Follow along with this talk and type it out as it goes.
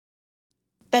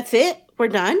That's it? We're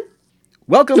done?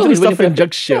 Welcome to the Stuff and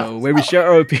Junk Show, where we share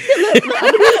our opinions.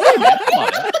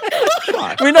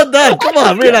 We're not done. Come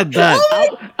on, we're not done.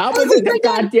 I was a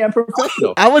goddamn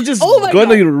professional. I was just going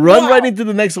to run right into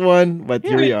the next one, but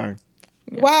here we are.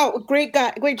 Wow, great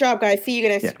job, guys. See you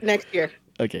next year.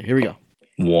 Okay, here we go.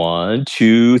 1,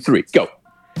 2, 3, go.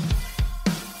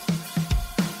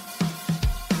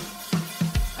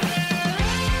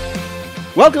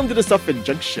 Welcome to the Stuff and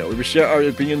Junk Show, where we share our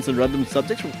opinions on random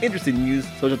subjects from interesting news,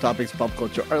 social topics, pop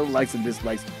culture, our likes and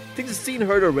dislikes, things you've seen,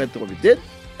 heard, or read to what we did,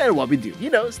 and what we do. You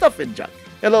know, Stuff and Junk.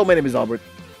 Hello, my name is Albert.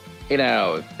 Hey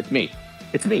now, it's me.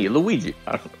 It's me, Luigi.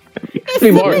 It's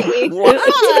me,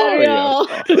 Mario.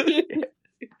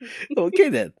 Okay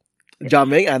then.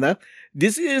 Jaming, Anna,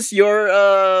 this is your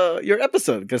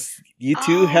episode because you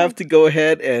two have to go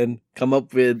ahead and come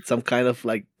up with some kind of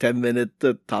like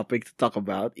 10-minute topic to talk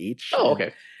about each. Oh,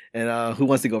 okay. And who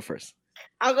wants to go first?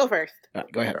 I'll go first. All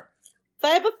right, go ahead. So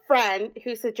I have a friend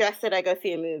who suggested I go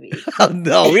see a movie. Oh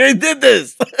no, we already did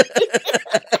this.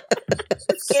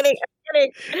 Just kidding.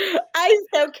 I'm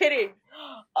so kidding.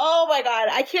 Oh my god,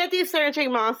 I can't do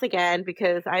Searching Moss again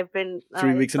because I've been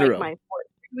 3 weeks in a row. 3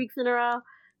 weeks in a row.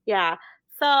 Yeah.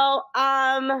 So,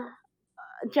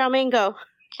 Jamingo.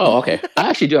 Oh, okay. I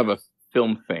actually do have a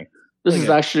film thing. This is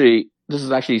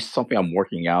actually something I'm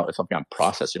working out. It's something I'm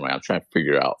processing right now. I'm trying to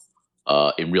figure out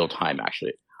in real time.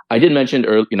 Actually, I did mention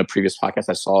earlier in a previous podcast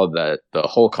I saw that the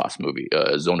Holocaust movie,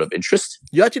 Zone of Interest.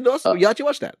 You actually watched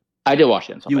that? I did watch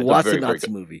it. You watched the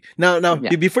Nazi movie. Now,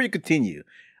 before you continue,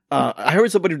 I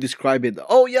heard somebody describe it.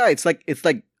 Oh yeah, it's like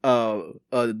the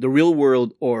Real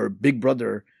World or Big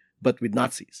Brother, but with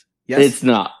Nazis. Yes? It's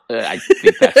not. I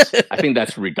think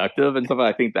that's reductive and stuff.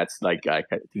 I think that's I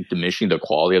think diminishing the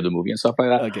quality of the movie and stuff like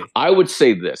that. Okay. I would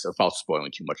say this, without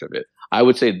spoiling too much of it. I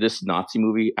would say this Nazi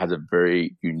movie has a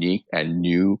very unique and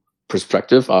new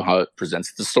perspective on how it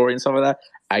presents the story and stuff like that.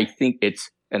 I think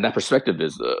that perspective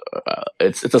is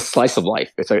it's a slice of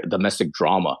life. It's a domestic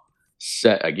drama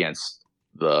set against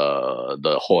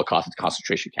the Holocaust and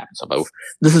concentration camp and stuff like that.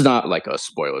 This is not like a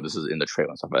spoiler. This is in the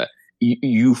trailer and stuff like that.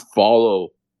 You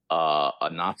follow a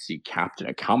Nazi captain,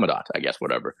 a commandant, I guess,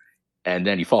 whatever. And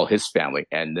then you follow his family,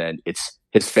 and then it's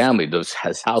his family.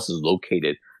 His house is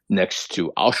located next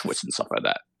to Auschwitz and stuff like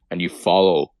that. And you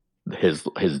follow his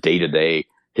day-to-day,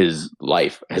 his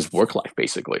life, his work life,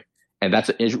 basically. And that's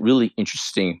a really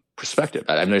interesting perspective.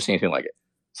 I've never seen anything like it.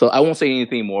 So I won't say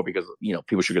anything more because,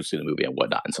 people should go see the movie and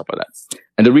whatnot and stuff like that.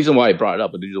 And the reason why I brought it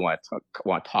up, and the reason why I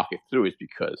want to talk it through is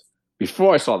because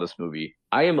before I saw this movie,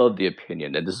 I am of the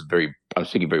opinion, and I'm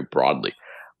speaking very broadly.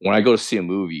 When I go to see a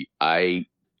movie, I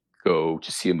go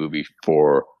to see a movie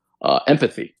for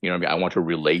empathy. You know what I mean? I want to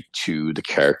relate to the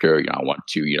character. I want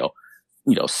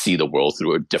to, see the world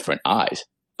through different eyes.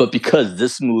 But because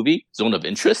this movie, Zone of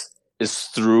Interest, is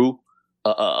through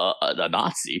a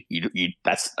Nazi,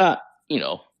 that's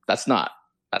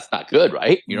not good,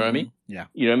 right? You know what I mean? Yeah.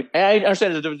 You know what I mean? And I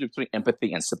understand there's a difference between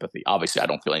empathy and sympathy. Obviously, I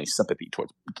don't feel any sympathy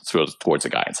towards a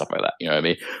guy and stuff like that. You know what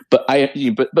I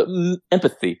mean? But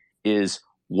empathy is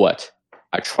what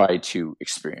I try to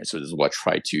experience. It is what I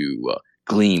try to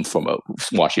glean from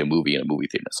watching a movie in a movie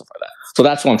theater and stuff like that. So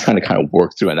that's what I'm trying to kind of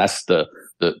work through, and that's to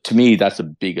me that's the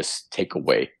biggest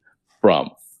takeaway from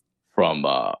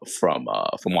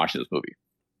watching this movie.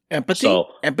 Empathy.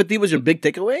 Empathy was your big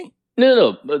takeaway.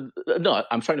 No.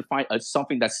 I'm trying to find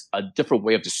something that's a different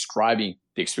way of describing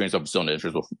the experience of Zone of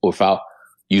Interest without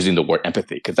using the word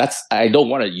empathy, because I don't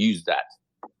want to use that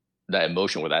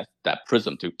emotion or that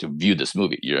prism to view this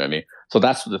movie. You know what I mean? So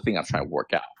that's the thing I'm trying to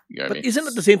work out. You know what I mean? Isn't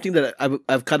it the same thing that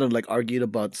I've kind of like argued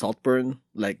about Saltburn?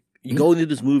 Like you go into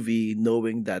this movie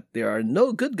knowing that there are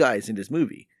no good guys in this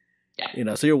movie.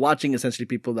 Yeah. So you're watching essentially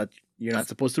people that you're not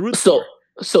supposed to root for.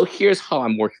 So here's how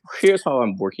I'm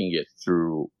working it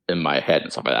through in my head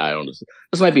and stuff like that. I don't know.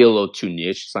 This might be a little too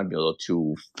niche. This might be a little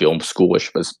too film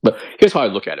schoolish, but here's how I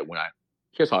look at it. When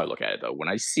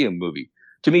I see a movie,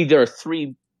 to me there are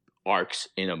 3 arcs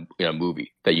in a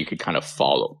movie that you can kind of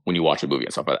follow when you watch a movie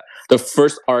and stuff like that. The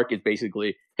first arc is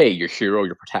basically, hey, your hero,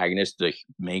 your protagonist, the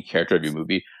main character of your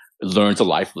movie learns a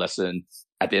life lesson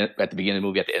at the beginning of the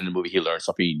movie. At the end of the movie, he learns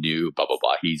something new. Blah blah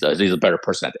blah. He's a better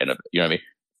person at the end of it. You know what I mean?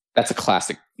 That's a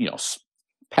classic,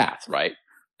 path, right?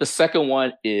 The second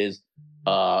one is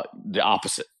the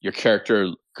opposite. Your character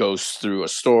goes through a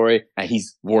story and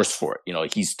he's worse for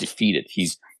it. He's defeated.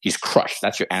 He's crushed.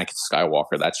 That's your Anakin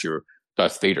Skywalker. That's your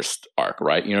Darth Vader arc,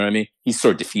 right? You know what I mean? He's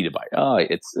sort of defeated by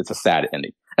it. It's a sad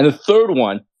ending. And the third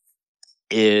one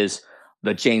is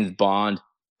the James Bond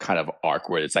kind of arc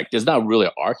where it's like there's not really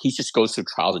an arc. He just goes through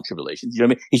trials and tribulations. You know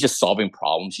what I mean? He's just solving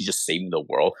problems. He's just saving the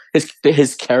world.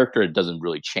 His character doesn't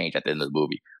really change at the end of the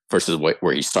movie versus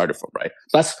where he started from. Right?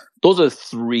 Those are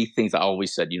three things I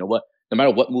always said. You know what? No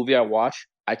matter what movie I watch,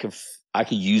 I can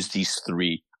use these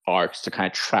three arcs to kind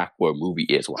of track where a movie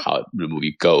is or how the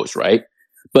movie goes. Right?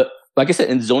 But like I said,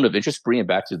 in Zone of Interest, bringing it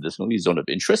back to this movie, Zone of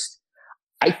Interest,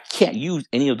 I can't use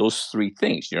any of those three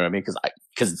things. You know what I mean?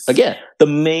 Because again, the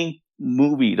main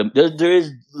movie, there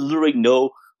is literally no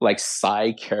like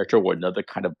side character or another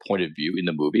kind of point of view in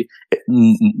the movie.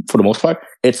 For the most part,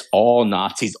 it's all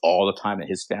Nazis all the time and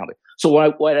his family. So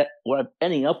what I'm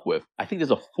ending up with, I think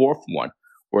there's a fourth one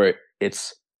where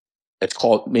it's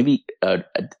called maybe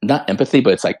not empathy,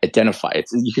 but it's like identify.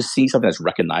 You can see something that's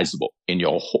recognizable in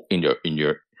your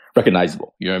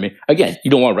recognizable. You know what I mean? Again,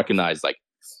 you don't want to recognize like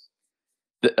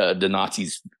the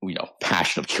Nazis,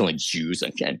 passion of killing Jews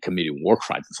and committing war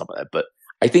crimes and stuff like that. But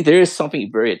I think there is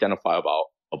something very identifiable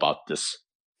about this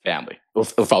family,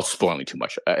 without spoiling too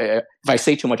much. If I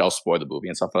say too much, I'll spoil the movie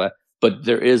and stuff like that. But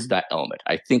there is that element.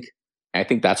 I think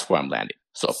that's where I'm landing.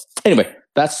 So anyway,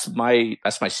 that's my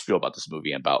spiel about this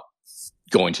movie and about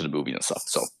going to the movie and stuff.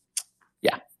 So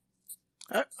yeah,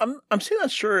 I'm still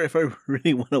not sure if I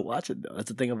really want to watch it though.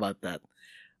 That's the thing about that.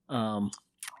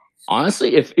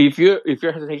 Honestly, if your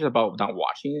hesitation about not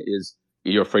watching it is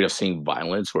you're afraid of seeing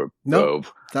violence or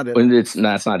it's not it.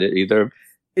 That's not it either.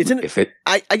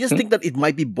 I just think that it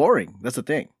might be boring. That's the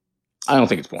thing. I don't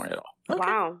think it's boring at all. Okay.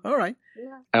 Wow. All right.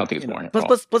 Yeah. I don't think it's boring. At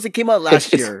all. Plus, it came out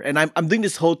last year, and I'm doing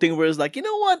this whole thing where it's like, you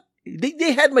know what?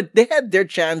 They had their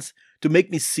chance to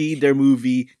make me see their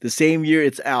movie the same year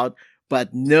it's out.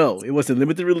 But no, it was a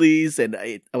limited release, and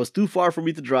I was too far for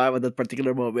me to drive at that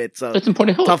particular moment. So it's in Point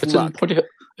Hill. Tough luck.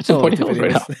 It's in Point Hill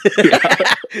right now.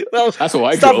 Yeah. Well, that's why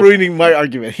I stop ruining my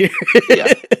argument here.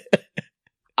 Yeah.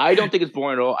 I don't think it's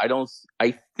boring at all.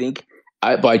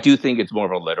 But I do think it's more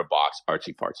of a letterbox,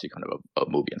 artsy fartsy kind of a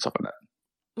movie and stuff like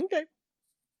that.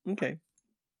 Okay.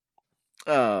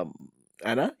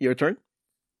 Anna, your turn.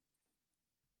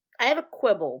 I have a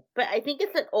quibble, but I think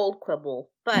it's an old quibble.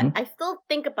 But I still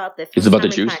think about this. It's about the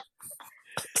Jews?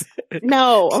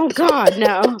 No. Oh, God,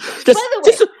 no. Just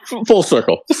full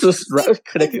circle. It's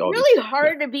really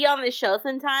hard to be on the show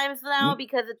sometimes now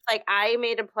because it's like I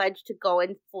made a pledge to go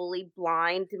in fully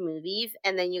blind to movies,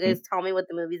 and then you guys tell me what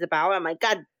the movie's about. I'm like,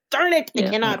 God darn it, I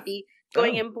cannot be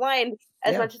going in blind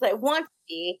as much as I want to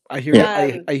be. I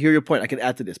hear your point. I can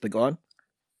add to this, but go on.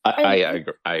 I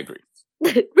agree.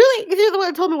 Really? Because you're the one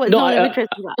who told me what I'm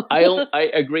interested about.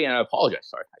 I agree, and I apologize.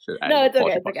 Sorry. It's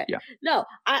okay. Yeah. No,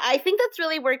 I think that's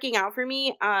really working out for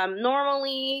me.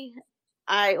 Normally,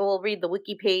 I will read the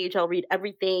wiki page. I'll read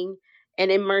everything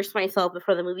and immerse myself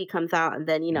before the movie comes out, and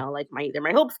then like my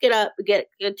hopes get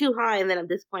too high, and then I'm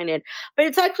disappointed. But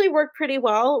it's actually worked pretty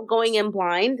well going in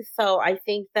blind. So I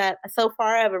think that so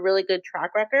far I have a really good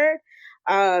track record.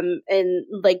 And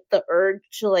like the urge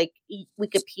to like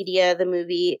Wikipedia the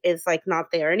movie is like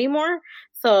not there anymore.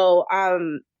 So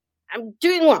I'm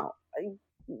doing well. I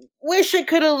wish I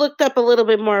could have looked up a little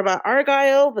bit more about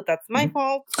Argyle, but that's my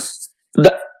fault.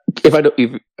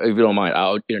 If you don't mind,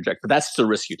 I'll interject. But that's the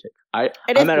risk you take. I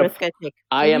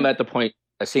am at the point,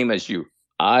 same as you.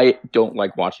 I don't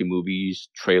like watching movies,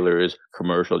 trailers,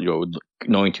 commercials,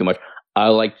 knowing too much. I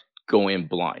like going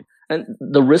blind. And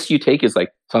the risk you take is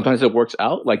like sometimes it works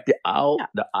out. Like the Isle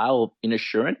of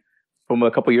Inisherin from a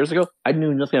couple years ago, I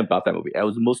knew nothing about that movie. It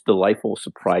was the most delightful,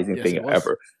 surprising thing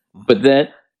ever. But then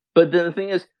the thing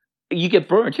is, you get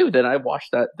burned too. Then I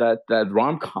watched that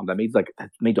rom-com that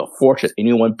made a fortune.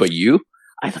 Anyone but you.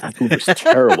 I thought that movie was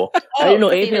terrible. I didn't know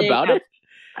anything about it.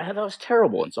 I thought that was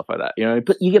terrible and stuff like that.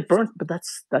 But you get burnt. But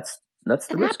that's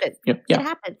the risk. It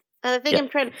happens. And I think I'm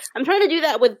trying to do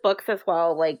that with books as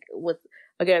well, like with.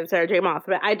 Again, Sarah J. Maas,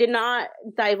 but I did not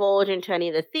divulge into any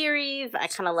of the theories. I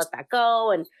kind of let that go,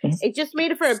 and it just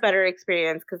made it for a better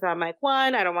experience because I'm like,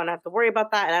 one, I don't want to have to worry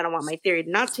about that, and I don't want my theory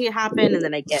not to happen, and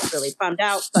then I get really bummed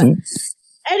out. But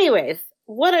anyways,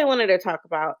 what I wanted to talk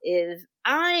about is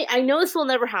I know this will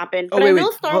never happen, but I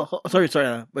know sorry,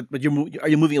 but are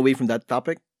you moving away from that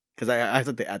topic? Because I have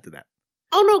something to add to that.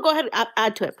 Oh no, go ahead,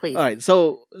 add to it, please. All right,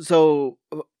 so.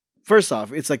 First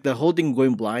off, it's like the whole thing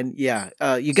going blind. Yeah,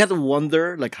 you got to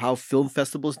wonder like how film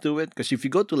festivals do it. Because if you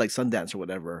go to like Sundance or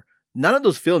whatever, none of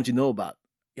those films you know about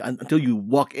until you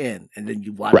walk in and then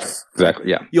you watch it.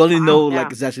 Exactly. Yeah. You only know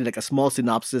like it's actually like a small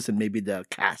synopsis and maybe the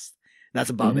cast.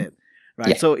 That's about it, right?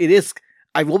 Yeah. So it is.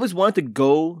 I've always wanted to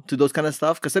go to those kind of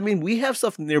stuff because we have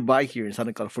stuff nearby here in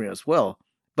Southern California as well,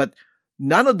 but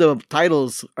none of the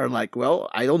titles are like, well,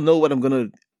 I don't know what I'm gonna.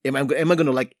 Am I going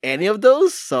to like any of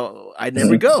those? So I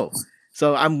never go.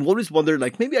 So I'm always wondering,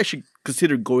 like, maybe I should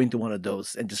consider going to one of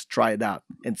those and just try it out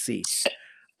and see.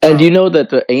 And you know that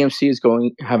the AMC is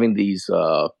having these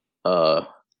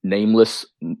nameless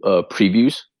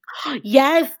previews.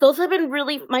 Yes, those have been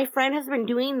really. My friend has been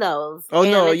doing those. Oh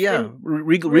no, yeah,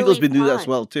 Regal's been doing that as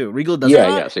well too. Regal does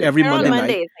every Monday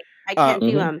night. I can't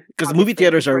do them because movie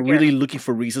theaters are really looking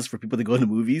for reasons for people to go to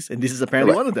movies, and this is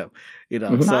apparently one of them. You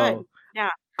know, so yeah,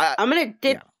 I'm gonna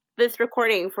dip this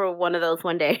recording for one of those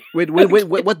one day. Wait,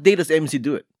 what day does AMC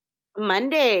do it?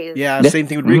 Mondays. Yeah, same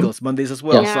thing with Regal's Mondays as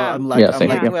well. So I'm like,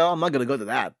 well, I'm not gonna go to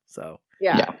that. So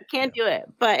can't do it,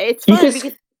 but it's fun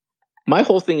because my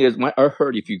whole thing is I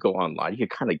heard if you go online, you can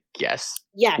kind of guess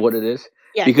what it is.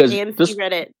 Yeah, because AMC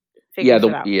Reddit.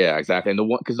 Yeah, exactly. And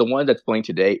the one that's playing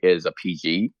today is a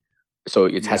PG, so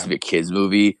it has to be a kids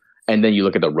movie. And then you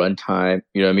look at the runtime.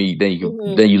 You know what I mean?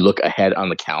 Then you look ahead on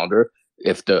the calendar.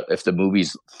 If the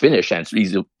movie's finished and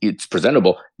it's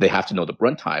presentable, they have to know the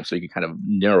runtime, so you can kind of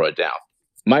narrow it down.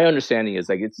 My understanding is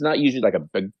like it's not usually like a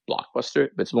big blockbuster,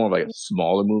 but it's more of like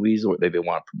smaller movies or they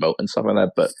want to promote and stuff like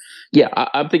that. But yeah,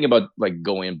 I'm thinking about like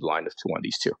going in blind to one of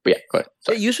these two. But yeah, go ahead.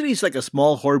 Yeah, usually it's like a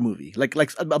small horror movie, like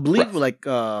I believe like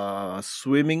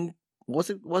swimming. Was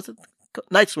it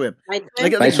Night Swim? Night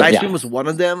Swim was one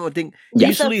of them. I think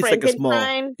usually it's like a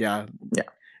small. Yeah.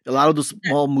 A lot of those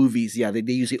small movies, they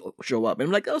usually show up. And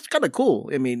I'm like, oh, it's kind of cool.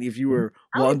 I mean, if you were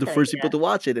one of the first people to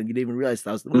watch it and you didn't even realize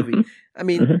that was the movie. I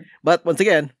mean, but once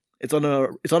again, it's on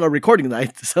a recording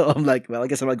night, so I'm like, well, I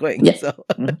guess I'm not going. Yeah. So.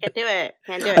 Can't do it.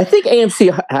 I think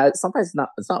AMC has sometimes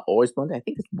it's not always Monday. I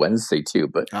think it's Wednesday too,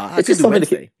 but it's just something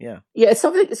Wednesday. It's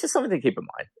just something to keep in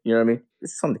mind. You know what I mean?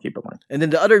 It's something to keep in mind. And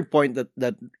then the other point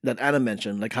that Anna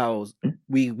mentioned, like how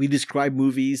we describe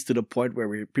movies to the point where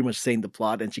we're pretty much saying the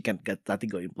plot, and she can't get nothing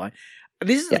going blind.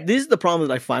 This is the problem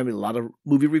that I find with a lot of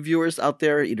movie reviewers out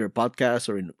there, either podcasts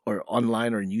or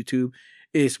online or in YouTube.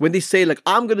 Is when they say like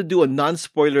I'm gonna do a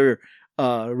non-spoiler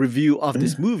review of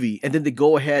this movie, and then they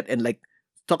go ahead and like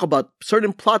talk about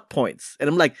certain plot points, and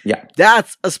I'm like,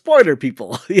 that's a spoiler,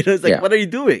 people. It's like, what are you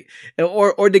doing?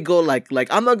 Or they go like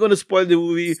I'm not gonna spoil the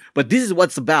movie, but this is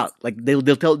what's about. Like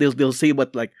they'll say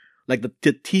what like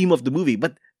the theme of the movie.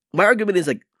 But my argument is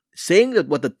like saying that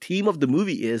what the theme of the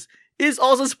movie is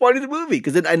also spoiling the movie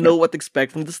because then I know what to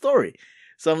expect from the story.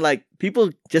 So I'm like, people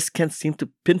just can't seem to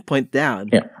pinpoint down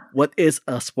what is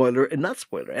a spoiler and not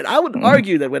spoiler. And I would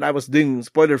argue that when I was doing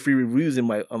spoiler-free reviews in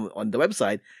my on the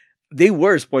website, they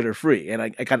were spoiler-free,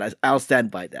 and I'll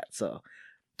stand by that. So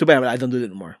too bad I don't do it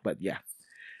anymore. But yeah.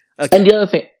 Okay. And the other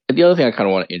thing I kind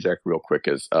of want to inject real quick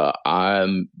is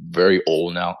I'm very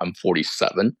old now. I'm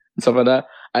 47 and stuff like that.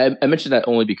 I mentioned that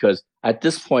only because at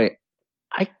this point,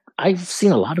 I've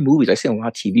seen a lot of movies. I've seen a lot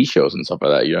of TV shows and stuff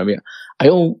like that. You know what I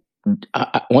mean?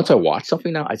 Once I watch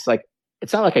something now, it's like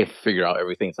it's not like I figure out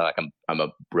everything. It's not like I'm a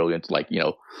brilliant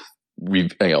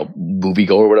movie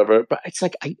goer or whatever. But it's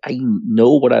like I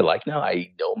know what I like now.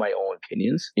 I know my own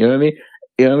opinions. You know what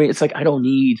I mean? It's like I don't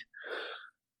need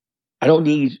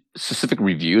specific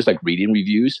reviews, like reading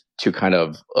reviews, to kind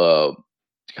of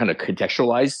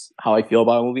contextualize how I feel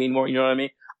about a movie anymore. You know what I mean?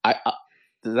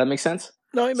 Does that make sense?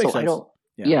 No, it makes sense. So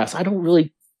I don't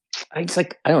really. It's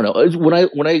like I don't know.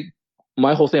 When I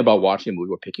my whole thing about watching a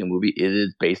movie or picking a movie, it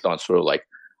is based on sort of like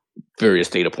various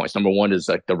data points. Number one is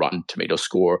like the Rotten Tomato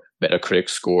score, Metacritic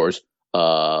scores.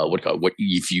 What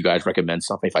if you guys recommend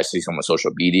something? If I see something on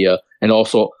social media, and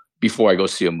also before I go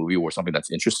see a movie or something that's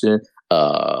interesting,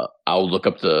 I'll look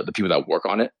up the people that work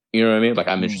on it. You know what I mean? Like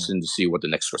I'm interested to see what the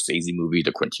next Scorsese movie,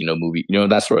 the Quintino movie,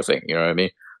 that sort of thing. You know what I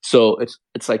mean? So it's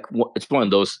like it's one of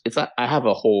those. I have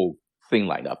a whole thing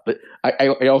lined up, but I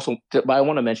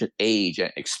want to mention age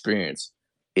and experience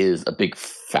is a big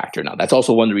factor now. That's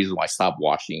also one of the reasons why I stopped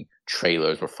watching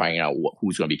trailers or finding out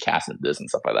who's going to be cast in this and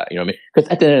stuff like that. You know what I mean? Because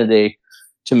at the end of the day,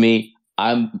 to me,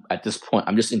 I'm at this point,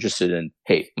 I'm just interested in,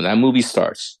 hey, when that movie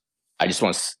starts, I just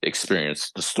want to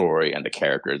experience the story and the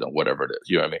characters and whatever it is.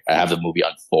 You know what I mean? I have the movie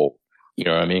unfold. You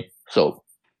know what I mean? So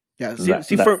yeah.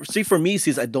 For me,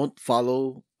 since I don't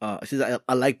follow, since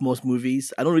I like most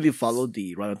movies, I don't really follow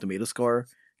the Rotten Tomato score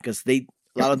because a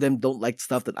lot of them don't like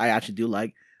stuff that I actually do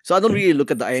like. So I don't really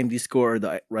look at the IMDb score or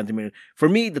the Rotten Tomato. For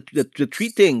me, the three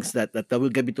things that will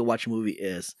get me to watch a movie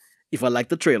is if I like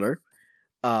the trailer,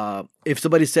 if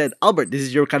somebody said, Albert, this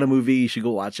is your kind of movie, you should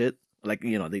go watch it, like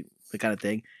the kind of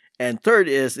thing. And third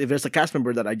is if there's a cast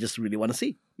member that I just really want to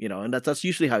see, and that's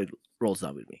usually how it rolls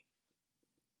down with me.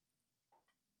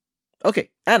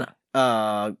 Okay, Anna,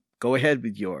 go ahead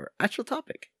with your actual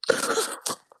topic.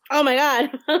 Oh my god.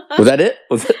 Was that it?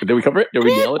 Did we cover it? Did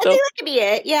we nail it though? I think that could be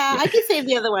it. Yeah, I can save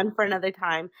the other one for another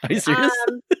time. Are you serious?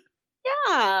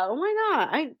 Yeah. Oh my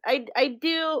god. I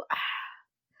do.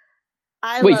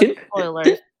 I Wait, love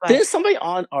spoilers. didn't somebody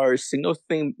on our signal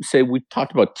thing say we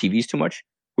talked about TVs too much?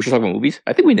 We should talk about movies.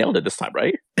 I think we nailed it this time,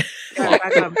 right? Yeah,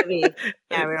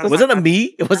 was it a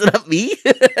me? Was it not me?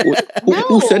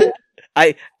 Who said it?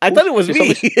 I thought it was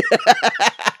me.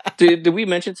 Did we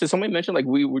mention? Did somebody mention like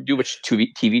we would do much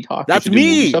TV talk? That's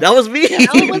me. That was me. No,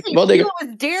 it wasn't you. It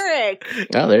was Derek.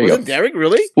 Oh, there you was go. It Derek,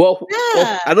 really? Well,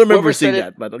 yeah. I don't remember seeing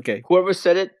that, but okay. Whoever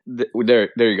said it, there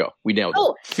you go. We nailed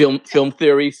it. Film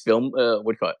theory, film. What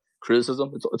do you call it?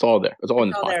 Criticism. It's all there. It's all in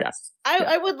the podcast.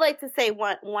 I would like to say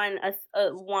one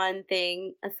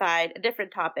thing aside, a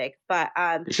different topic, but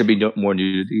there should be more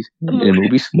nudities in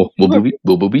movies. More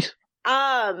boobies.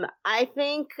 I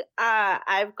think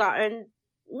I've gotten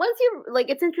once you like.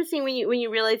 It's interesting when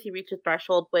you realize you reach a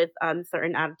threshold with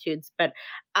certain attitudes, but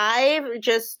I've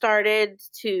just started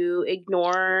to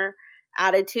ignore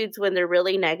attitudes when they're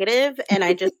really negative, and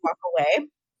I just walk away.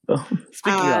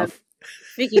 Oh,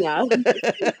 Speaking of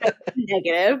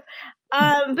negative,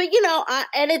 but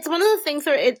and it's one of those things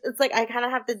where it's like I kind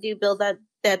of have to build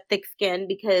that thick skin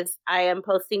because I am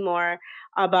posting more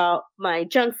about my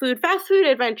junk food, fast food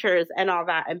adventures and all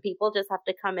that, and people just have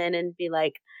to come in and be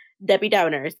like Debbie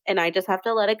Downers, and I just have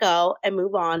to let it go and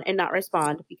move on and not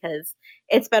respond because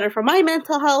it's better for my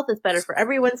mental health, it's better for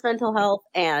everyone's mental health,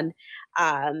 and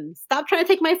stop trying to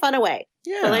take my fun away.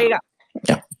 Yeah, so there you go.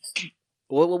 Yeah.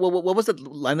 What was that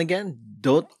line again?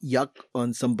 Don't yuck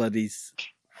on somebody's.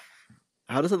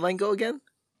 How does the line go again?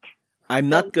 I'm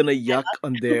not gonna yuck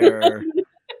on their.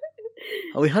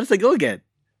 Oh wait, how does that go again?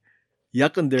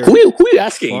 Yuck on their. Who are you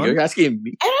asking? Fun? You're asking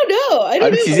me. I don't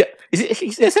know.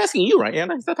 He's asking you, right?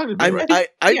 Anna? He's not talking to me. Right?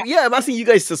 I'm asking you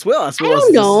guys as well. I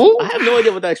don't know. I have no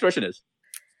idea what that expression is.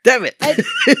 Damn it! I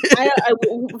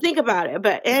think about it,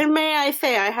 but and may I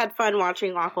say I had fun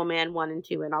watching Aquaman 1 and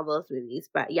 2 and all those movies.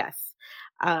 But yes,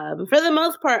 for the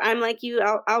most part, I'm like you,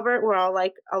 Albert. We're all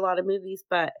like a lot of movies,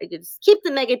 but just keep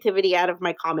the negativity out of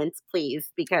my comments,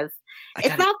 please, because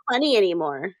it's not funny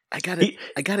anymore. I got it.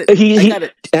 I got it.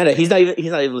 Anna, he's not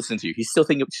even listening to you. He's still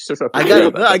thinking. I got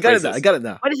it. No, I got it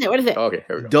now. What is it? Oh, okay,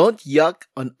 here we go. Don't yuck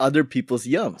on other people's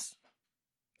yums.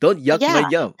 Don't yuck my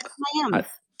yum. My yums.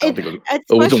 It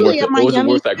wasn't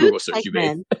worth that Google search you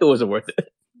made. It wasn't worth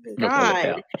it.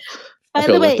 God. I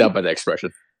feel left out by the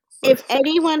expression. If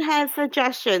anyone has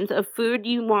suggestions of food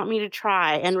you want me to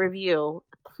try and review,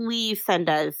 please send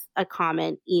us a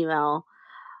comment, email.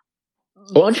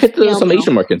 Why don't you hit some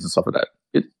Asian markets and stuff like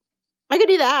that? I could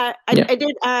do that. I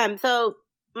did. So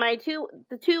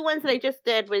the two ones that I just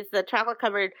did was the chocolate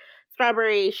covered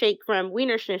strawberry shake from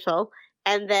Wiener Schnitzel.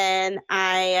 And then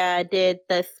I did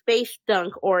the Space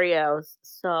Dunk Oreos.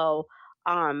 So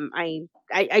I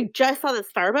just saw that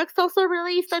Starbucks also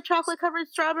released a chocolate covered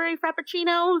strawberry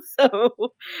frappuccino.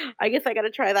 So I guess I got to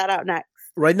try that out next.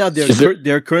 Right now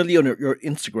they're currently on your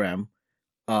Instagram,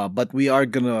 but we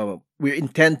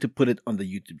intend to put it on the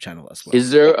YouTube channel as well. Is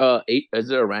there a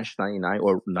Ranch 99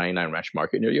 or 99 Ranch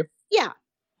Market near you? Yeah.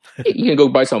 You can go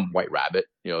buy some White Rabbit.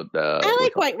 I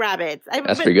like White Rabbits.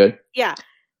 That's pretty good. Yeah.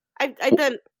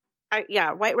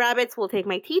 White Rabbits will take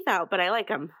my teeth out, but I like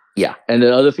them. Yeah, and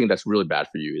the other thing that's really bad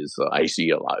for you is I see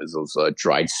a lot is those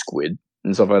dried squid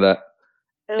and stuff like that.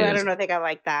 Oh, I don't think I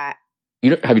like that.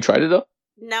 Have you tried it though?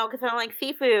 No, because I don't like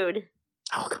seafood.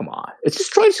 Oh come on! It's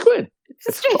just dried squid.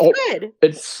 It's squid.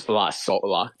 It's a lot of salt, a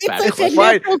lot. It's like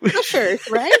natural pressures,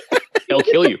 right? It'll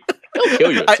kill you. It'll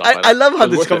kill you. I love how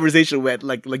this conversation went.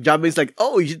 Like John May's like,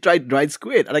 oh, you should try dried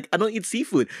squid. I'm like, I don't eat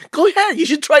seafood. Go ahead, you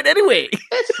should try it anyway.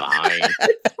 It's fine.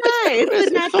 It's fine.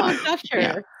 It's a natural pressure.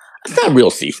 Yeah. It's not real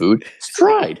seafood. It's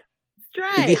dried. It's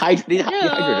dried. Dehydrated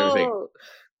everything.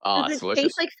 Does it delicious.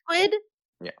 taste like squid?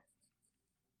 Yeah.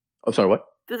 I'm sorry, what?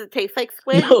 Does it taste like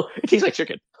squid? No, it tastes like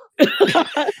chicken.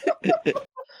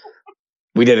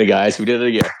 We did it, guys. We did it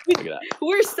again. Look at that.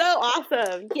 We're so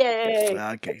awesome. Yay.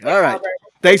 Okay. All right.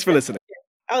 Thanks for listening.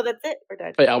 Oh, that's it? We're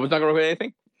done. Wait, I was not going to say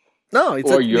anything? No, it's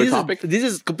your topic? This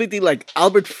is completely like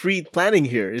Albert Freed planning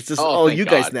here. It's just all you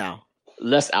guys now.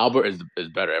 Less Albert is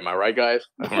better. Am I right, guys?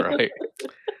 All right.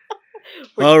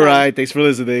 All right. Thanks for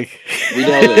listening. We know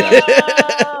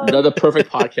that. Another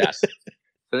perfect podcast.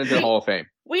 Send it to the Hall of Fame.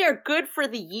 We are good for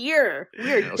the year.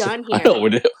 We are done here. I know,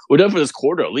 we're done for this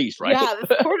quarter at least, right? Yeah,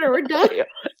 this quarter we're done.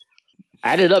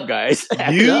 Add it up, guys.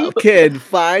 You can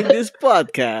find this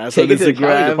podcast on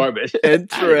Instagram and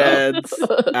Threads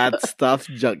at Stuff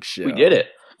Junk Show. We did it.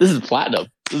 This is platinum.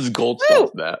 This is gold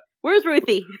stuff, Matt. Where's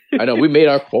Ruthie? I know. We made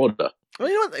our quota. Well,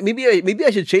 you know what? Maybe I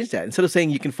should change that. Instead of saying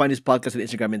you can find this podcast on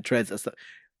Instagram and Threads,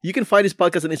 you can find this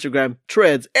podcast on Instagram,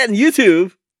 Threads, and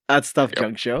YouTube at Stuff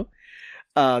Junk Show.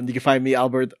 You can find me,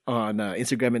 Albert, on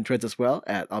Instagram and Threads as well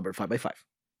at Albert5x5.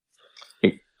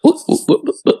 You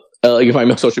can find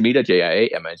me on social media,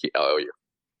 JIAMNGLOU.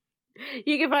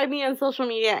 You can find me on social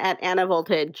media at Anna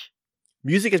Voltage.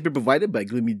 Music has been provided by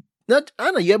Gloomy. Not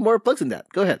Anna, you have more plugs than that.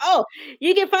 Go ahead. Oh,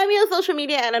 you can find me on social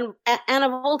media at Anna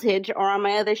Voltage or on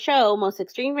my other show, Most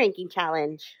Extreme Ranking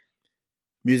Challenge.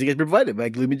 Music is provided by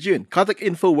Gloomy June. Contact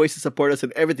info, ways to support us,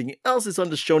 and everything else is on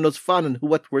the show notes found on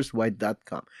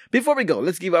whowhatwhereswhy.com. Before we go,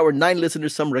 let's give our 9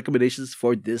 listeners some recommendations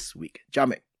for this week.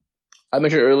 Jame. I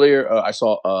mentioned earlier, I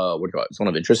saw Zone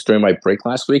of Interest during my break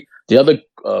last week. The other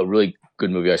really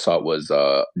good movie I saw was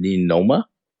Ninoma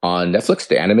on Netflix,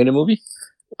 the animated movie.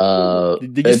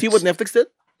 Did you see what Netflix did?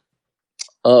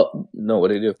 No, what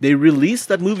did they do? They released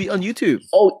that movie on YouTube.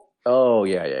 Oh,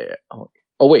 yeah.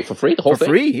 Oh, wait, for free? The whole thing?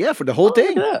 For free, yeah, for the whole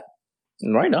thing. Yeah.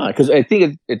 Right on, because I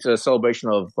think it's a celebration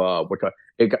of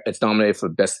it's nominated for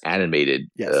best animated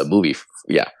movie.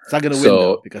 Yeah, it's not gonna win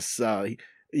though, because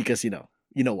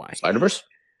you know why. Spider-Verse?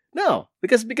 No,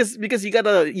 because you got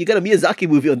a Miyazaki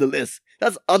movie on the list.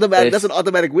 That's automatic. That's an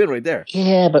automatic win right there.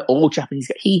 Yeah, but old Japanese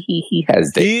guy, he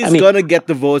has. He's gonna get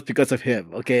the votes because of him.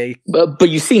 Okay, but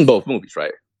you've seen both movies,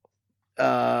 right?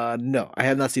 No, I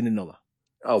have not seen Enola.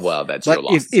 Oh well, that's but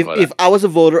your loss. If I was a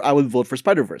voter, I would vote for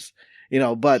Spider-Verse.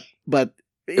 But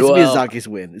it's Miyazaki's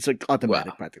win. It's like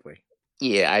automatic practically.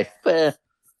 Yeah,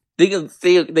 they can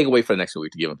wait for the next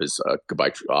week to give him his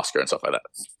goodbye Oscar and stuff like that.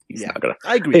 He's not gonna.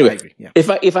 I agree. Anyway, I agree. Yeah.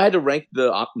 If I had to rank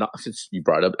since you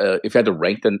brought up, if I had to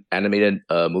rank the animated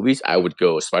movies, I would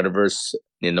go Spider-Verse,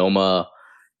 Ninoma,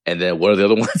 and then what are the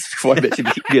other ones before I mentioned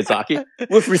Miyazaki?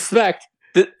 With respect,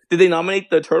 did they nominate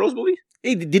the Turtles movie?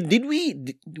 Hey, did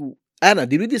we? Anna,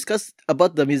 did we discuss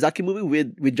about the Miyazaki movie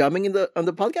with Jamming on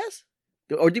the podcast,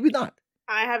 or did we not?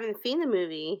 I haven't seen the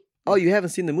movie. Oh, you haven't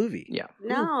seen the movie? Yeah.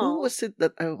 No. Who was it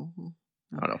that? I don't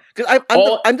know. Because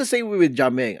I'm the same way with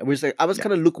Jamming. I was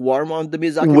kind of lukewarm on the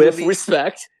Miyazaki movie. With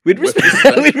respect. With respect.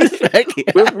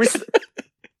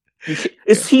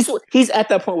 He's at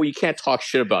that point where you can't talk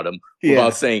shit about him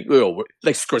without saying,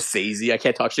 like Scorsese, I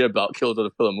can't talk shit about Kill the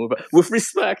Film movie. With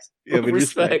respect. Yeah, with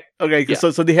respect. Okay,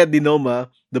 so they had Ninoma,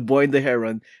 The Boy and the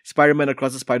Heron, Spider-Man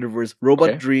Across the Spider-Verse,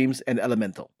 Robot Dreams, and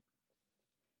Elemental.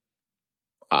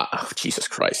 Jesus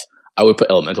Christ. I would put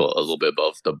Elemental a little bit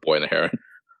above The Boy and the Heron.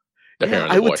 The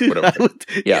Heron and the Boy, whatever.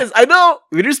 Yes, I know.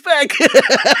 With respect.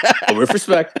 With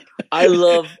respect. I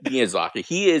love Miyazaki.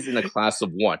 He is in a class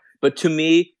of one. But to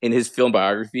me, in his film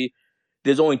biography,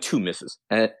 there's only 2 misses.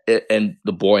 And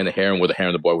The Boy and the Heron, or The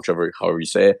Heron and the Boy, however you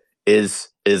say it, is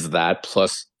that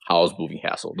plus Howl's Moving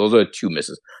Castle. Those are the 2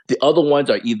 misses. The other ones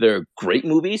are either great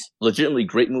movies, legitimately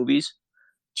great movies,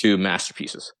 to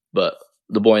masterpieces. But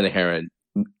The Boy and the Heron,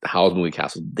 Howl's Moving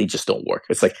Castle, they just don't work.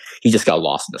 It's like he just got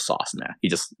lost in the sauce, man.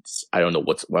 I don't know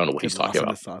what he's talking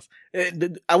about.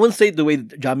 I wouldn't say it the way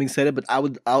Jamming said it, but I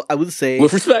would say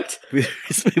with respect. With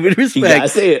respect, you gotta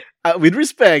say it. With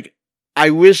respect, I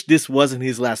wish this wasn't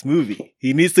his last movie.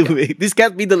 He needs to. This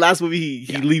can't be the last movie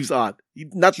he leaves on.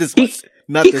 Not this one.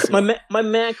 Not this one. My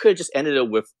man could have just ended it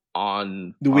with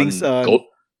on the wings.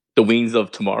 The Wings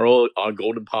of Tomorrow, on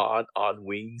Golden Pond, on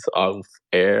Wings of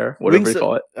Air, whatever you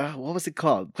call it. What was it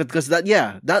called? Because that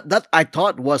I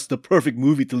thought was the perfect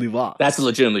movie to leave off. That's a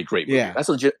legitimately great movie. Yeah.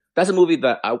 That's a movie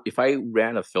that if I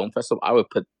ran a film festival,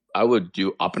 I would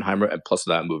do Oppenheimer and plus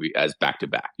that movie as back to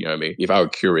back. You know what I mean? If I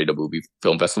would curate a movie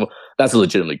film festival, that's a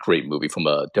legitimately great movie from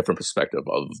a different perspective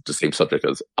of the same subject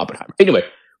as Oppenheimer. Anyway,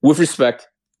 with respect,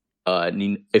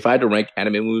 if I had to rank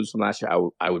anime movies from last year,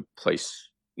 I would place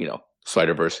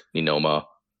Spider-Verse, Ninoma,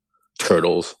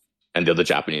 Turtles, and the other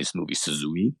Japanese movie,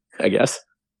 Suzui, I guess.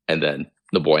 And then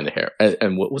The Boy and the Heron.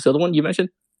 And what was the other one you mentioned?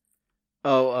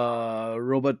 Oh,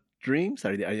 Robot Dreams?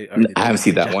 I haven't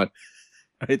seen that one.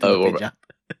 The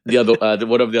other,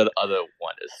 whatever the other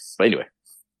one is. But anyway.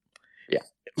 Yeah.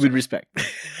 With respect.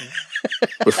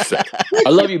 With respect. I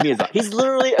love you, Miyazaki. He's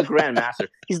literally a grandmaster.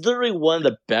 He's literally one of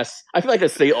the best. I feel like I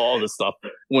say all this stuff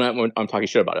when I'm talking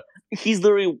shit about it. He's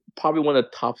literally probably one of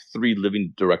the top 3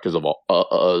 living directors of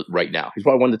all right now. He's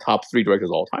probably one of the top 3 directors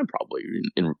of all time, probably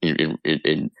in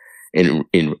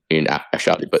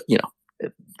actuality. But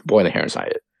Boy and the Heron's not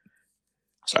it.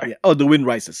 Sorry. Yeah. Oh, The Wind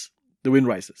Rises. The Wind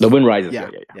Rises. The Wind Rises. Yeah.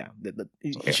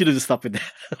 You should have just stopped with that.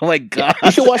 Oh my god! Yeah.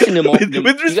 You should watch Ninoma.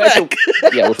 with respect.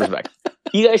 With respect.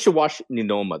 You guys should watch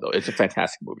Ninoma though. It's a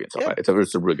fantastic movie. And stuff like that. It's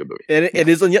a really good movie. And it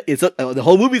is on. The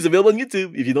whole movie is available on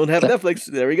YouTube. If you don't have Netflix,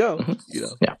 there we go. Yeah.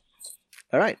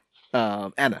 All right,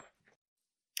 Anna.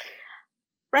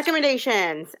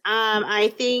 Recommendations.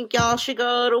 I think y'all should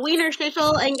go to Wiener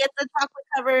Schnitzel and get the chocolate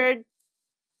covered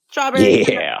strawberry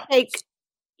cake.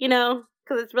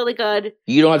 Because it's really good.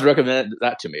 You don't have to recommend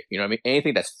that to me. You know what I mean?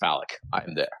 Anything that's phallic,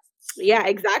 I'm there. Yeah,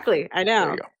 exactly. I know.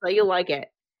 There you go. So you'll like it.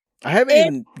 I haven't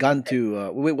even gone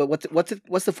to. Wait,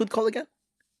 what's the food called again?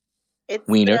 It's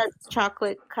Wiener. the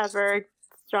chocolate covered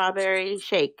strawberry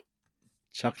shake.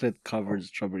 Chocolate covered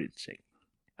strawberry shake.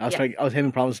 I was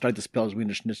having problems trying to spell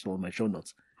Wiener Schnitzel in my show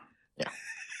notes. Yeah.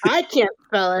 I can't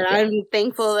spell it. I'm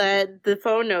thankful that the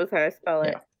phone knows how to spell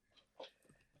it.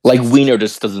 Like Wiener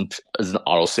just isn't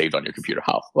auto saved on your computer.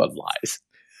 How lies?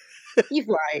 He's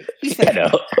lying. I know.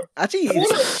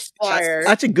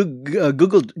 Actually,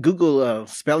 Google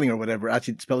spelling or whatever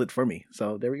actually spell it for me.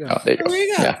 So there we go. Oh, there you go.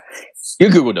 Yeah.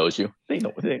 Your Google knows you. They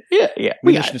know. Yeah.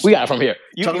 We got it from here.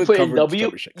 You put in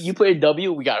W. You put in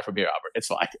W. We got it from here, Albert. It's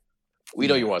fine. We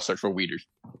know you want to search for wieners.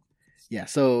 Yeah.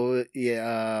 So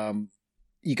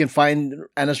you can find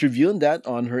Anna's review on that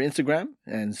on her Instagram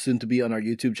and soon to be on our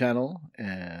YouTube channel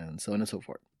and so on and so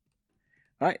forth.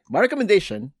 All right. My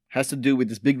recommendation has to do with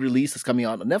this big release that's coming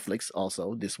out on Netflix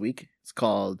also this week. It's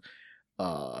called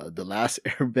The Last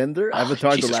Airbender,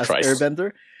 Avatar: The Last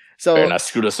Airbender. So better not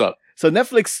screw this up. So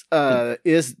Netflix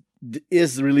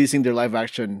is releasing their live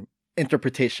action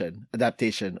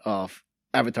adaptation of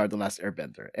Avatar: The Last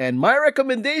Airbender. And my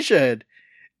recommendation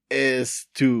is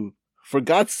to, for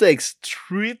God's sakes,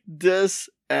 treat this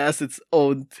as its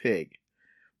own thing.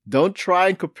 Don't try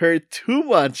and compare it too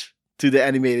much to the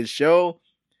animated show,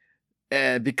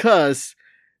 and because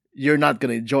you're not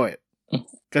going to enjoy it.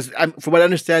 Because from what I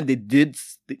understand, the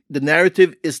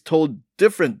narrative is told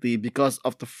differently because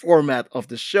of the format of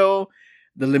the show,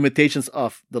 the limitations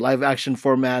of the live action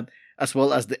format, as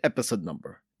well as the episode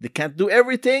number. They can't do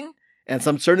everything, and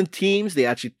some certain themes they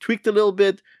actually tweaked a little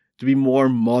bit to be more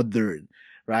modern,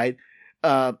 right?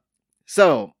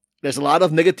 So there's a lot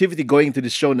of negativity going into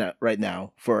this show right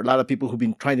now for a lot of people who've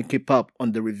been trying to keep up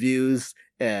on the reviews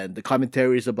and the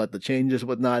commentaries about the changes and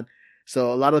whatnot.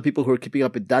 So a lot of people who are keeping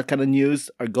up with that kind of news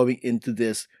are going into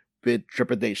this with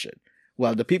trepidation.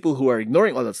 While the people who are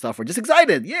ignoring all that stuff are just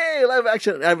excited. Yay, live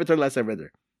action Avatar: Last Airbender.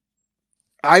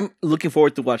 I'm looking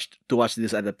forward to watch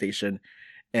this adaptation,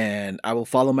 and I will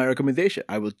follow my recommendation.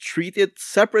 I will treat it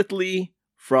separately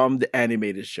from the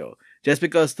animated show. Just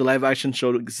because the live action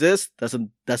show exists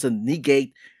doesn't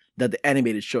negate that the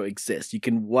animated show exists. You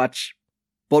can watch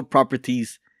both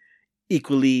properties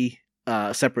equally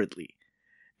separately.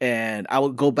 And I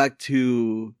will go back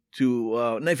to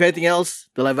if anything else,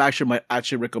 the live action might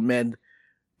actually recommend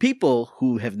people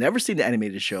who have never seen the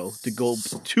animated show to go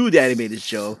to the animated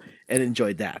show and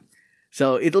enjoy that.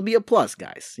 So it'll be a plus,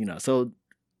 guys. So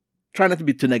try not to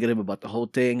be too negative about the whole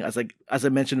thing. As I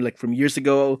mentioned, like from years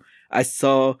ago, I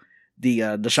saw the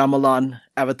Shyamalan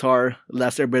Avatar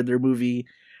Last Airbender movie.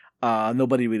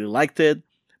 Nobody really liked it,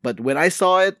 but when I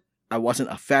saw it, I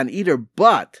wasn't a fan either.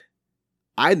 But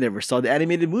I never saw the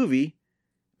animated movie.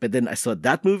 But then I saw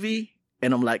that movie,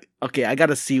 and I'm like, okay, I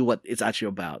gotta see what it's actually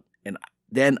about. And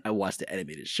then I watched the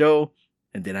animated show,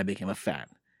 and then I became a fan.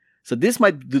 So this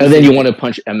might do. And then you want to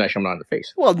punch M. Night Shyamalan in the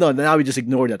face. Well, no, now we just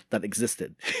ignore that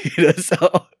existed.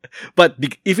 But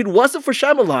if it wasn't for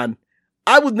Shyamalan,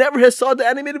 I would never have saw the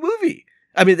animated movie.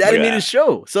 I mean, the animated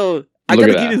show. So I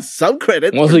gotta give you some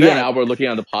credit. Once again, Albert, looking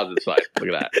on the positive side. Look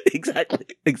at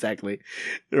that. Exactly.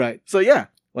 Right. So yeah.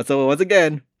 Once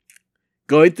again,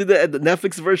 going to the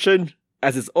Netflix version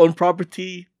as its own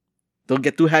property. Don't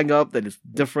get too hung up that it's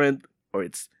different or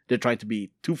they're trying to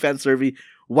be too fan serving.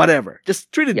 Whatever.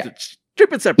 Just treat it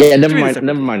separately. Yeah, never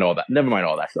mind all that. Never mind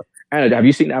all that stuff. Anna, have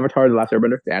you seen Avatar: The Last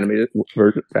Airbender, the animated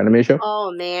version, the animated show?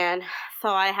 Oh man! So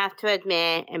I have to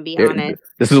admit and be honest.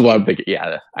 This is what I'm thinking.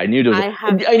 Yeah, I knew there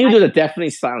was a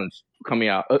definitely silence coming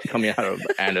out of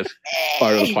Anna's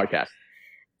part of the podcast.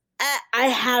 I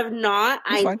have not.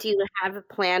 I do have a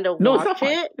plan to watch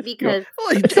it because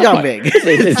it's jumping.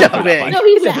 It's jumping. No,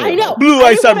 he said, I know. Blue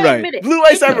Eye Samurai. Blue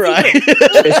Eye Samurai.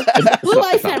 Blue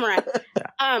Eye Samurai.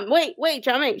 Wait,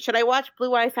 jumping. Should I watch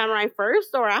Blue Eye Samurai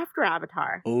first or after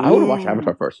Avatar? Ooh. I would watch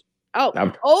Avatar first.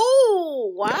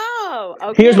 Oh, wow.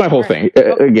 Okay. Here's my whole thing.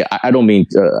 Yeah, I don't mean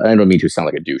to sound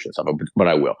like a douche and stuff, but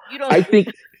I will. I think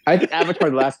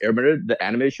Avatar: The Last Airbender, the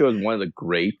animated show, is one of the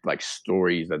great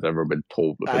stories that's ever been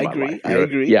told within my life. I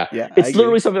agree. Yeah, it's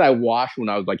literally something I watched when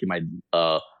I was in my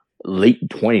late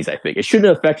 20s. I think it shouldn't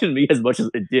have affected me as much as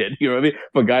it did. You know what I mean?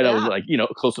 For a guy that was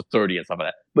close to 30 and stuff like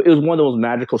that. But it was one of those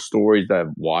magical stories that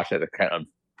I've watched that kind of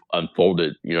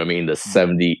unfolded. You know what I mean? The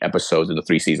 70 episodes in the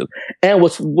 3 seasons. And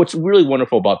what's really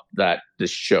wonderful about this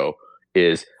show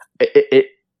is it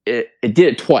did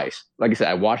it twice. Like I said,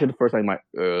 I watched it the first time in my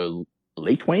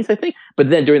late 20s, I think.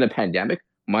 But then during the pandemic,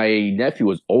 my nephew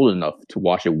was old enough to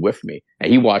watch it with me,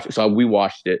 and he watched it. So we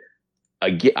watched it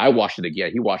again. I watched it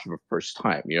again. He watched it for the first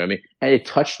time. You know what I mean? And it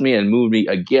touched me and moved me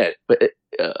again. But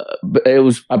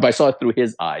but I saw it through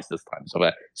his eyes this time.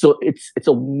 So it's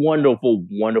a wonderful,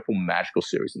 wonderful, magical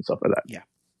series and stuff like that. Yeah,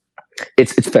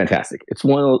 it's fantastic. It's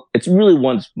really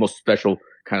one of the most special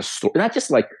kind of story, not just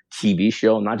like TV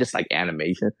show, not just like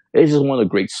animation. It's just one of the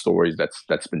great stories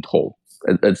that's been told.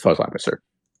 As far as I'm concerned,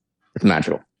 it's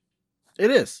magical. It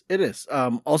is.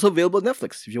 Also available on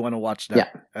Netflix if you want to watch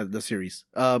that the series.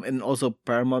 And also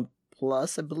Paramount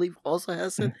Plus, I believe, also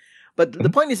has it. But the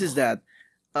point is that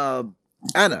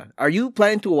Anna, are you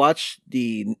planning to watch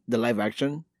the live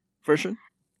action version?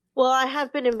 Well, I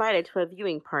have been invited to a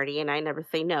viewing party, and I never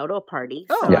say no to a party.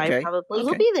 Oh, so okay. I probably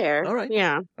will be there. All right.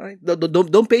 Yeah. All right.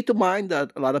 Don't pay to mind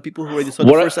that a lot of people who already saw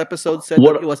the first episode said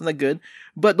that it wasn't that good.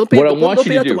 But don't pay. Don't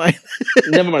pay to mind.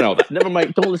 Never mind all that. Never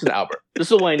mind. Don't listen to Albert. This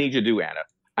is what I need you to do, Anna.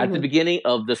 At the beginning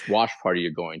of this watch party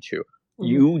you're going to,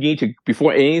 you need to,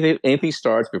 before anything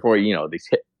starts, before they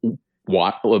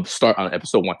start on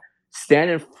episode 1.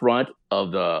 Stand in front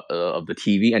of the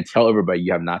TV and tell everybody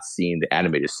you have not seen the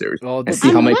animated series. Oh, and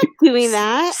see how many doing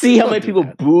that. See how many people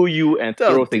boo you and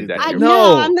throw things at you.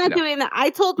 No, I'm not doing that. I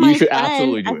told my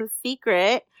friend as a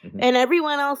secret, and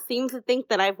everyone else seems to think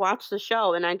that I've watched the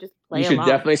show, and I just play along. You should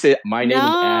definitely say, my name is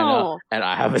Anna, and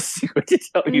I have a secret to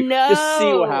tell you. Just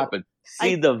see what happens.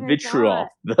 See the vitriol,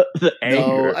 the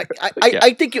anger. No,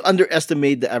 I think you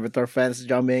underestimate the Avatar fans,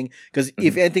 John Ming, because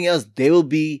if anything else, they will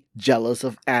be jealous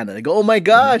of Anna. They go, "Oh my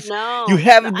gosh, you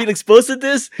haven't been exposed to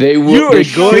this. You are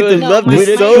going to love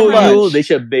this so much." They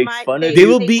should make fun of you. They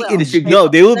will be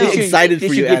they will be excited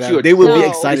for you, Anna. They will be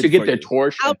excited. They should get their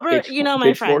torch. Albert,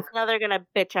 my friends. Now they're gonna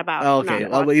bitch about. Oh, okay,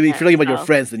 well, if you're talking about your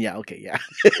friends, then yeah.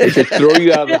 They should throw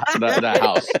you out of the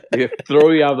house. They should throw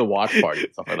you out of the watch party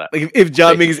and stuff like that. Like if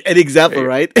John Ming is an example,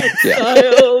 right? Yeah.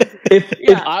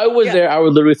 If I was there, I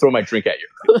would literally throw my drink at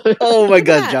you. Oh my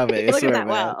God, John Ming! Look at that!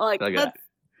 Wow, look at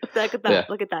that!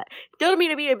 Look at that! Don't mean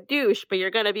to be a douche, but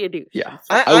you're gonna be a douche. Yeah,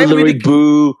 I'm literally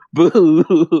boo.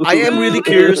 I am really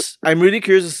curious. I'm really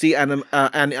curious to see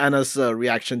Anna's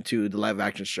reaction to the live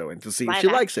action show and to see if she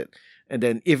likes it, and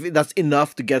then if that's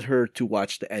enough to get her to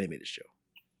watch the animated show.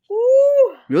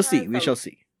 Ooh, we'll see. We shall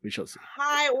see.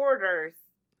 High orders.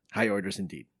 High orders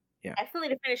indeed. Yeah. I still need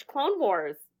to finish Clone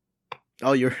Wars.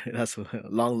 Oh, that's a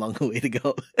long way to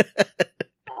go.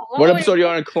 What episode are you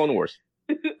on in Clone Wars?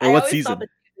 Or what season?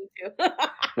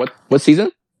 What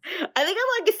season? I think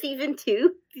I'm like a season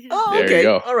 2. Oh, okay. There you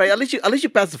go. All right. At least you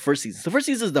passed the first season. The first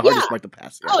season is the hardest part to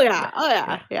pass.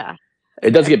 Yeah. It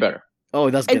does get better. Oh,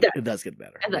 it does get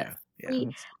better. Yeah.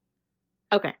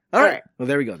 Okay. All right. Well,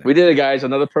 there we go. We did it, guys.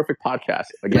 Another perfect podcast.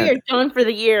 Again. We are done for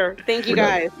the year. Thank you,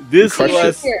 guys. This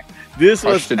was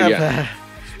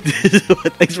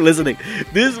thanks for listening.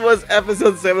 This was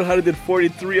episode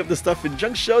 743 of the Stuff in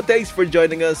Junk Show. Thanks for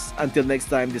joining us. Until next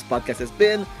time, this podcast has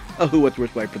been a Who What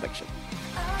Worthwhile production.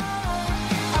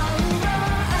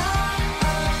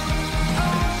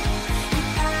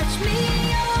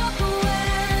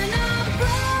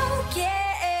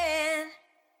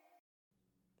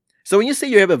 So when you say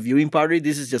you have a viewing party,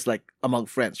 this is just like among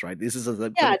friends, right? This is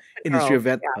an industry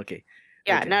event. Yeah. Okay.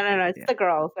 Yeah, okay. No. It's the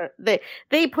girls.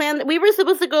 They planned. We were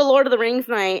supposed to go Lord of the Rings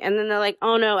night, and then they're like,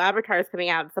 "Oh no, Avatar is coming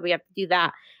out, so we have to do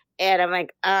that." And I'm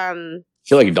like, I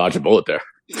feel like you dodged a bullet there.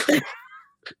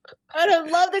 I'd have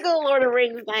loved to go Lord of the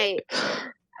Rings night.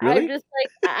 Really? I'm just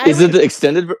like, is it the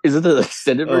extended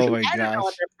version? Oh my gosh! I don't know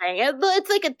what they're playing. It's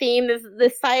like a theme.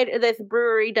 This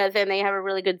brewery does it, and they have a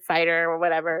really good cider or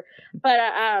whatever. But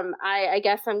I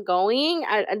guess I'm going.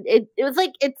 It was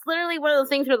like, it's literally one of those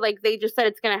things where like they just said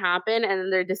it's gonna happen, and then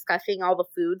they're discussing all the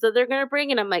foods that they're gonna bring,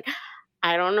 and I'm like,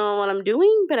 I don't know what I'm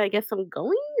doing, but I guess I'm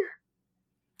going.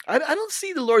 I don't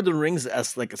see the Lord of the Rings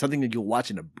as like something that you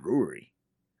watch in a brewery.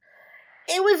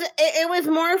 It was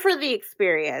more for the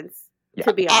experience. Yeah.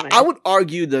 To be honest, I would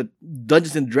argue that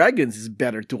Dungeons and Dragons is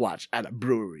better to watch at a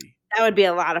brewery. That would be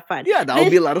a lot of fun. Yeah, that would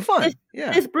be a lot of fun.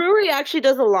 This brewery actually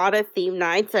does a lot of theme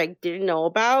nights I didn't know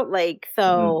about. Like,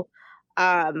 so,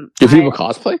 do people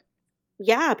cosplay?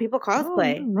 Yeah, people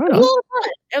cosplay. Oh, right.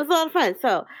 It was a lot of fun.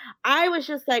 So I was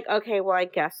just like, okay, well, I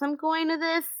guess I'm going to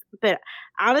this. But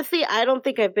honestly, I don't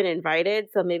think I've been invited.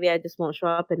 So maybe I just won't show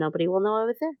up and nobody will know I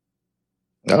was there.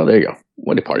 Oh, there you go.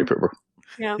 What a party pooper.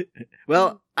 Yeah.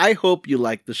 Well, I hope you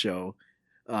like the show.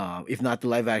 If not the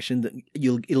live action, then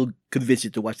it'll convince you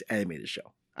to watch the animated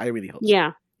show. I really hope so.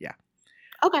 Yeah. Yeah.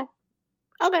 Okay.